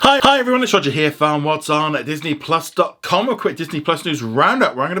Hi everyone, it's Roger here from What's On at DisneyPlus.com. A quick Disney Plus news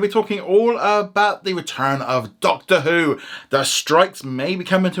roundup where I'm going to be talking all about the return of Doctor Who. The strikes may be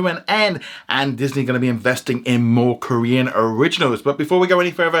coming to an end and Disney going to be investing in more Korean originals. But before we go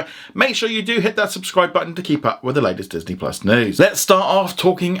any further, make sure you do hit that subscribe button to keep up with the latest Disney Plus news. Let's start off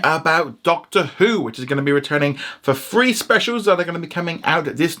talking about Doctor Who, which is going to be returning for 3 specials that are going to be coming out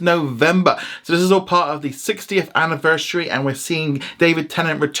this November. So this is all part of the 60th anniversary and we're seeing David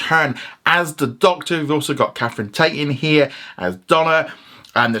Tennant return as the Doctor. We've also got Catherine Tate in here as Donna,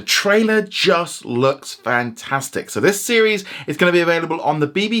 and the trailer just looks fantastic. So this series is going to be available on the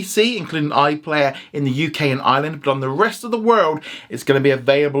BBC, including iPlayer in the UK and Ireland, but on the rest of the world it's going to be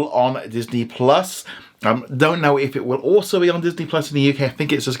available on Disney Plus. Don't know if it will also be on Disney Plus in the UK. I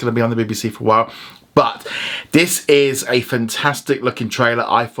think it's just going to be on the BBC for a while. But this is a fantastic looking trailer.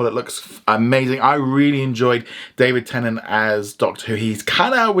 I thought it looks amazing. I really enjoyed David Tennant as Doctor Who. He's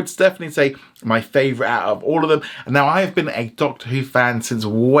kind of, I would definitely say, my favourite out of all of them. And now I have been a Doctor Who fan since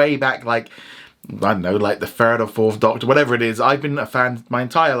way back, like, I don't know, like the 3rd or 4th Doctor, whatever it is. I've been a fan my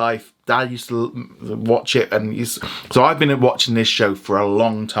entire life. Dad used to watch it, and so I've been watching this show for a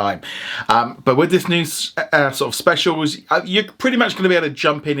long time. But with this new sort of specials, you're pretty much going to be able to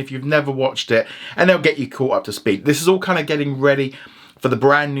jump in if you've never watched it, and they'll get you caught up to speed. This is all kind of getting ready for the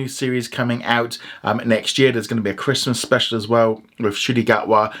brand new series coming out next year. There's going to be a Christmas special as well with Ncuti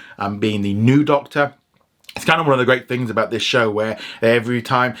Gatwa being the new Doctor. It's kind of one of the great things about this show where every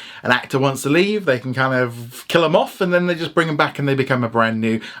time an actor wants to leave, they can kind of kill them off and then they just bring them back and they become a brand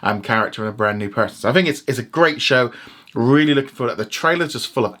new character and a brand new person. So I think it's a great show. Really looking forward to it. The trailer's just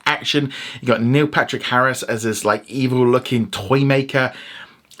full of action. You got Neil Patrick Harris as this like evil looking toy maker.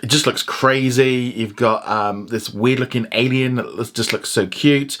 It just looks crazy. You've got this weird looking alien that just looks so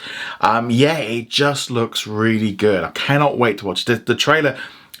cute. Yeah, it just looks really good. I cannot wait to watch this. The trailer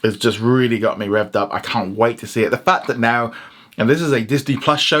has just really got me revved up. I can't wait to see it. The fact that now, and this is a Disney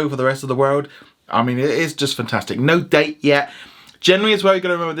Plus show for the rest of the world, I mean, it is just fantastic. No date yet. Generally as well, you've got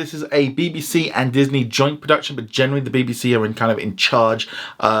to remember this is a BBC and Disney joint production, but generally the BBC are in charge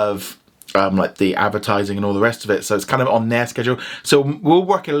of like the advertising and all the rest of it. So it's kind of on their schedule. So we'll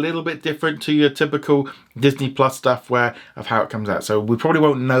work a little bit different to your typical Disney Plus stuff of how it comes out. So we probably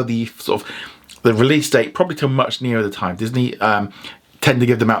won't know the sort of the release date probably till much nearer the time. Disney tend to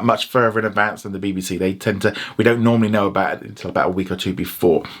give them out much further in advance than the BBC. We don't normally know about it until about a week or 2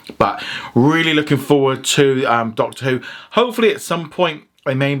 before. But really looking forward to Doctor Who. Hopefully at some point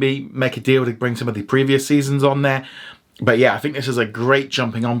they maybe make a deal to bring some of the previous seasons on there. But yeah, I think this is a great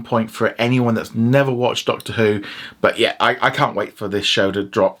jumping on point for anyone that's never watched Doctor Who. But yeah, I can't wait for this show to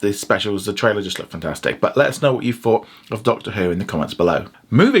drop these specials. The trailer just looked fantastic. But let us know what you thought of Doctor Who in the comments below.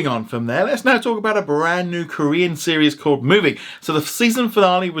 Moving on from there, let's now talk about a brand new Korean series called Moving. So the season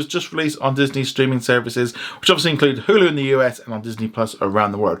finale was just released on Disney streaming services, which obviously include Hulu in the US and on Disney Plus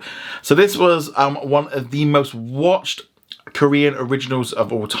around the world. So this was one of the most watched Korean originals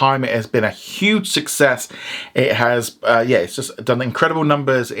of all time. It has been a huge success. It has it's just done incredible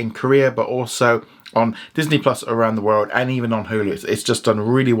numbers in Korea, but also on Disney Plus around the world and even on Hulu. It's just done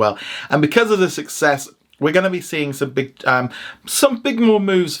really well, and because of the success, we're going to be seeing some big more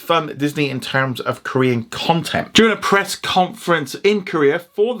moves from Disney in terms of Korean content. During a press conference in Korea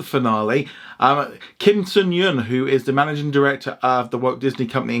for the finale, Kim Sun-yoon, who is the managing director of the Walt Disney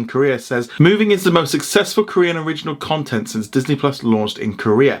Company in Korea, says, "Moving is the most successful Korean original content since Disney Plus launched in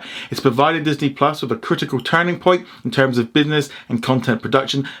Korea. It's provided Disney Plus with a critical turning point in terms of business and content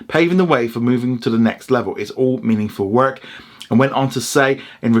production, paving the way for moving to the next level. It's all meaningful work." And went on to say,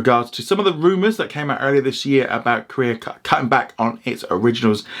 in regards to some of the rumours that came out earlier this year about Korea cutting back on its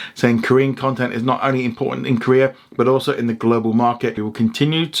originals, saying Korean content is not only important in Korea, but also in the global market. We will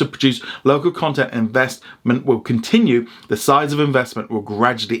continue to produce local content, and investment will continue. The size of investment will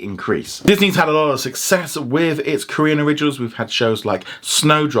gradually increase. Disney's had a lot of success with its Korean originals. We've had shows like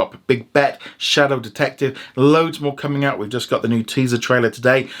Snowdrop, Big Bet, Shadow Detective, loads more coming out. We've just got the new teaser trailer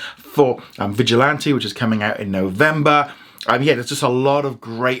today for Vigilante, which is coming out in November. Yeah, there's just a lot of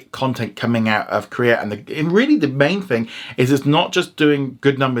great content coming out of Korea, and really the main thing is it's not just doing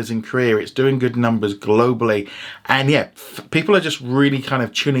good numbers in Korea, it's doing good numbers globally. And yeah, people are just really kind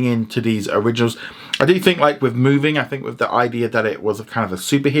of tuning in to these originals. I do think, like with Moving, I think with the idea that it was a kind of a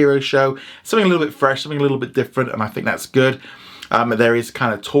superhero show, something a little bit fresh, something a little bit different, and I think that's good. There is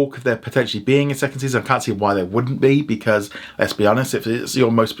kind of talk of there potentially being a second season. I can't see why there wouldn't be, because let's be honest, if it's your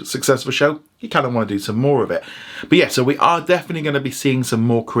most successful show, you kind of want to do some more of it. But yeah, so we are definitely going to be seeing some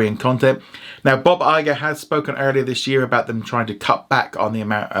more Korean content. Now, Bob Iger has spoken earlier this year about them trying to cut back on the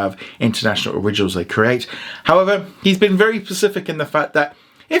amount of international originals they create. However, he's been very specific in the fact that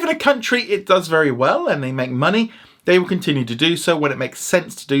If in a country it does very well and they make money, they will continue to do so when it makes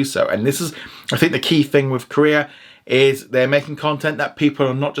sense to do so. And this is, I think, the key thing with Korea is they're making content that people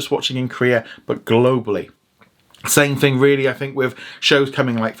are not just watching in Korea, but globally. Same thing really, I think, with shows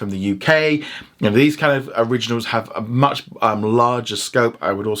coming like from the UK. You know, these kind of originals have a much larger scope.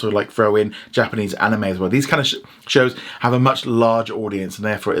 I would also like throw in Japanese anime as well. These kind of shows have a much larger audience, and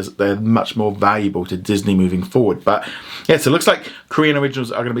therefore they're much more valuable to Disney moving forward. But yeah, so it looks like Korean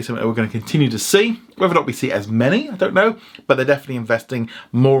originals are going to be something that we're going to continue to see. Whether or not we see as many, I don't know, but they're definitely investing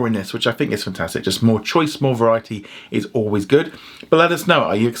more in this, which I think is fantastic. Just more choice, more variety is always good. But let us know,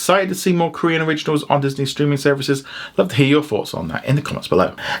 are you excited to see more Korean originals on Disney streaming services? Love to hear your thoughts on that in the comments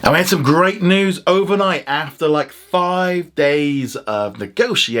below. And we had some great news overnight after like 5 days of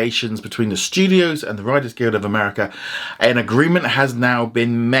negotiations between the studios and the Writers Guild of America. An agreement has now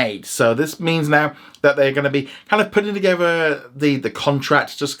been made. So this means now that they're going to be kind of putting together the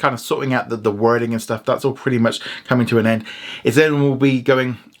contract, just kind of sorting out the wording and stuff. That's all pretty much coming to an end. It's then will be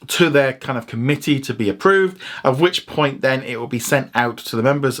going to their kind of committee to be approved, at which point then it will be sent out to the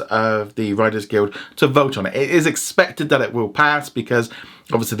members of the Writers Guild to vote on it. It is expected that it will pass because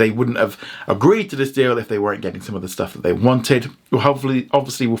obviously they wouldn't have agreed to this deal if they weren't getting some of the stuff that they wanted. We'll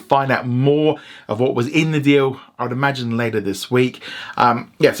obviously we'll find out more of what was in the deal, I would imagine, later this week.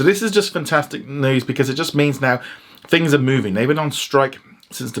 Yeah, so this is just fantastic news because it just means now things are moving. They've been on strike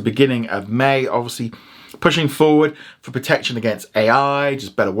since the beginning of May, obviously pushing forward for protection against AI,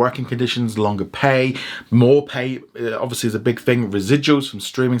 just better working conditions, longer pay, more pay, obviously is a big thing, residuals from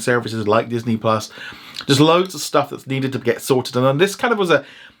streaming services like Disney Plus, just loads of stuff that's needed to get sorted. And then this kind of was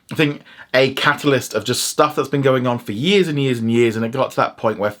I think a catalyst of just stuff that's been going on for years and years and years, and it got to that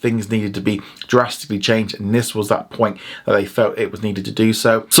point where things needed to be drastically changed, and this was that point that they felt it was needed to do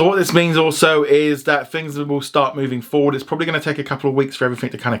so. So what this means also is that things will start moving forward. It's probably going to take a couple of weeks for everything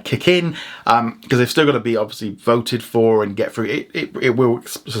to kind of kick in, because they've still got to be obviously voted for and get through. It will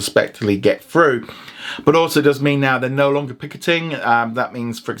suspectedly get through. But also it does mean now they're no longer picketing. That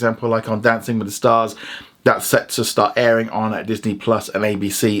means, for example, like on Dancing with the Stars, that's set to start airing on Disney Plus and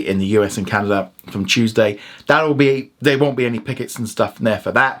ABC in the US and Canada from Tuesday. There won't be any pickets and stuff there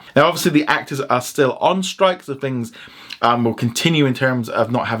for that. Now, obviously, the actors are still on strike, so things will continue in terms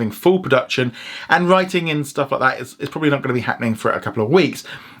of not having full production, and writing and stuff like that is probably not going to be happening for a couple of weeks.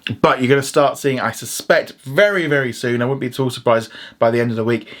 But you're going to start seeing, I suspect, very, very soon. I wouldn't be at all surprised by the end of the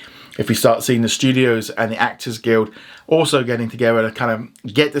week if we start seeing the studios and the Actors Guild also getting together to kind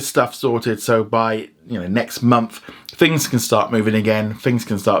of get this stuff sorted. So by next month, things can start moving again, things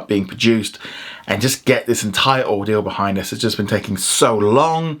can start being produced, and just get this entire ordeal behind us. It's just been taking so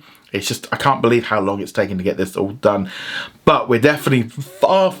long. It's just, I can't believe how long it's taken to get this all done. But we're definitely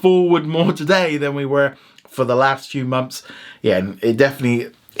far forward more today than we were for the last few months. Yeah, and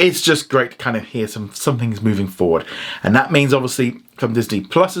it's just great to kind of hear some things moving forward. And that means, obviously, from Disney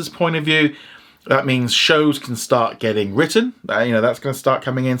Plus's point of view, that means shows can start getting written. That's going to start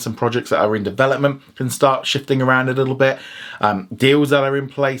coming in. Some projects that are in development can start shifting around a little bit. Deals that are in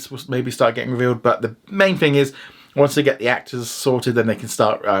place will maybe start getting revealed. But the main thing is, once they get the actors sorted, then they can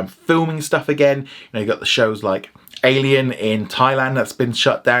start filming stuff again. You've got the shows like Alien in Thailand that's been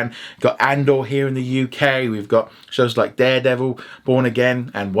shut down. You've got Andor here in the UK. We've got shows like Daredevil, Born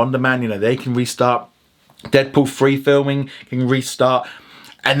Again, and Wonder Man. They can restart. Deadpool 3 filming can restart.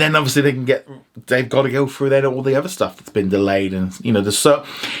 And then obviously they've got to go through then all the other stuff that's been delayed, and so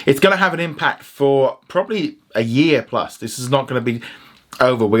it's going to have an impact for probably a year plus. This is not going to be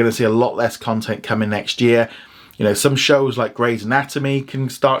over. We're going to see a lot less content coming next year. Some shows like Grey's Anatomy can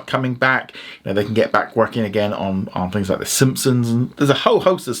start coming back. They can get back working again on things like The Simpsons, and there's a whole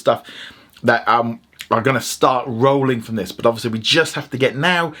host of stuff that are going to start rolling from this. But obviously we just have to get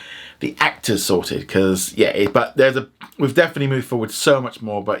now the actors sorted, because we've definitely moved forward so much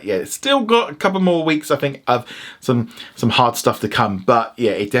more. But yeah, it's still got a couple more weeks, I think, of some hard stuff to come. But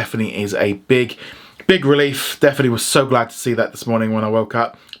yeah, it definitely is a big relief. Definitely was so glad to see that this morning when I woke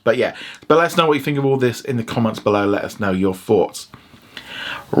up. But yeah, let us know what you think of all this in the comments below. Let us know your thoughts.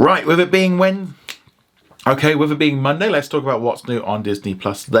 Right, with it being Monday, let's talk about what's new on Disney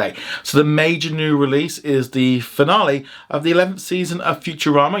Plus today. So the major new release is the finale of the 11th season of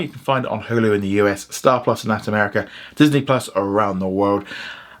Futurama. You can find it on Hulu in the US, Star Plus in Latin America, Disney Plus around the world.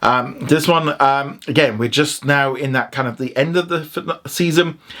 This one, again, we're just now in that kind of the end of the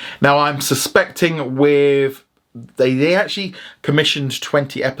season. Now, I'm suspecting with they actually commissioned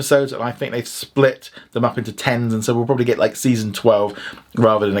 20 episodes, and I think they've split them up into 10s, and so we'll probably get like season 12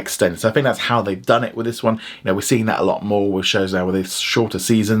 rather than extended. So I think that's how they've done it with this one. We're seeing that a lot more with shows now with these shorter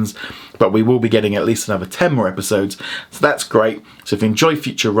seasons, but we will be getting at least another 10 more episodes, so that's great. So if you enjoy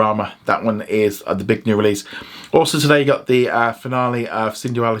Futurama, that one is the big new release. Also today you got the finale of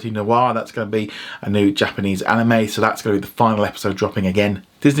Sinduality Noir. That's going to be a new Japanese anime, so that's going to be the final episode dropping again.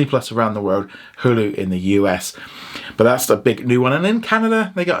 Disney Plus around the world, Hulu in the US. But that's a big new one. And in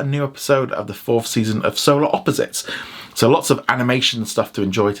Canada, they got a new episode of the 4th season of Solar Opposites. So lots of animation stuff to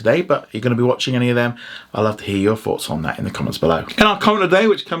enjoy today, but you're going to be watching any of them? I'd love to hear your thoughts on that in the comments below. And our comment today,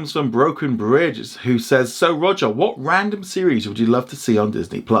 which comes from Broken Bridge, who says, so Roger, what random series would you love to see on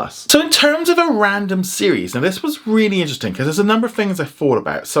Disney Plus? So in terms of a random series, now this was really interesting because there's a number of things I thought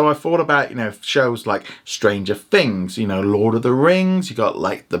about. So I thought about, shows like Stranger Things, Lord of the Rings, you got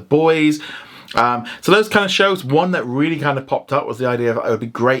like The Boys. So those kind of shows, one that really kind of popped up was the idea of it would be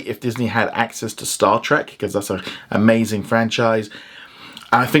great if Disney had access to Star Trek, because that's an amazing franchise.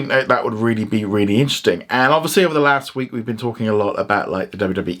 I think that would really be really interesting. And obviously over the last week we've been talking a lot about like the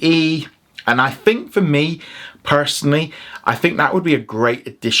WWE, and I think for me personally, I think that would be a great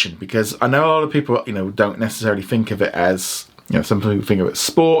addition, because I know a lot of people don't necessarily think of it as, some people think of it as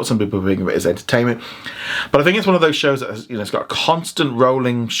sport, some people think of it as entertainment. But I think it's one of those shows that has, it's got a constant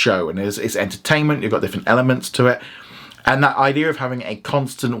rolling show, and it's entertainment, you've got different elements to it. And that idea of having a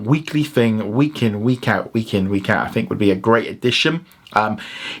constant weekly thing, week in, week out, I think would be a great addition.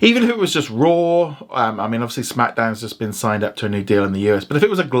 Even if it was just Raw, I mean, obviously SmackDown's just been signed up to a new deal in the US, but if it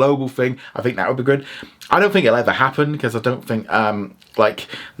was a global thing, I think that would be good. I don't think it'll ever happen, because I don't think like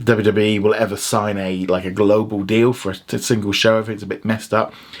WWE will ever sign a global deal for a single show. I think it's a bit messed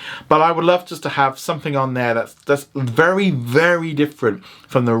up. But I would love just to have something on there that's very, very different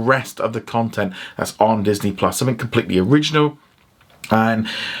from the rest of the content that's on Disney Plus. Something completely original and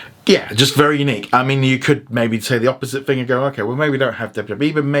yeah, just very unique. I mean, you could maybe say the opposite thing and go, okay, well, maybe we don't have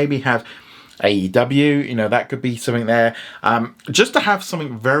WWE, but maybe have AEW, that could be something there. Just to have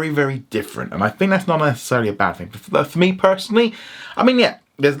something very, very different. And I think that's not necessarily a bad thing. For me personally, I mean, yeah,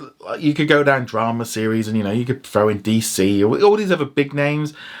 you could go down drama series and, you could throw in DC or all these other big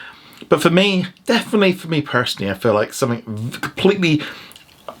names. But for me, definitely for me personally, I feel like something completely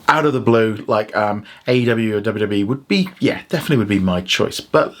out of the blue, like AEW or WWE would be, yeah, definitely would be my choice.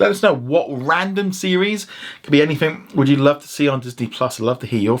 But let us know what random series, could be anything, would you love to see on Disney Plus? I'd love to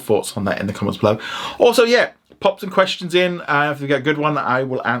hear your thoughts on that in the comments below. Also, yeah, pop some questions in. If we get a good one, I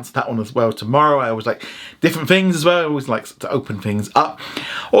will answer that one as well tomorrow. I always like different things as well. I always like to open things up.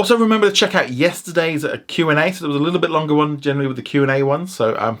 Also, remember to check out yesterday's Q&A. So there was a little bit longer one generally with the Q&A one.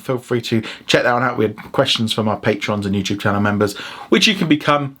 So feel free to check that one out. We had questions from our patrons and YouTube channel members, which you can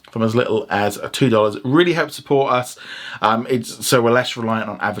become from as little as $2. It really helps support us. So we're less reliant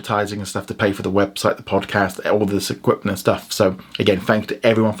on advertising and stuff to pay for the website, the podcast, all this equipment and stuff. So again, thank you to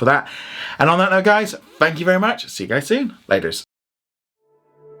everyone for that. And on that note, guys, thank you very much. See you guys soon. Laters.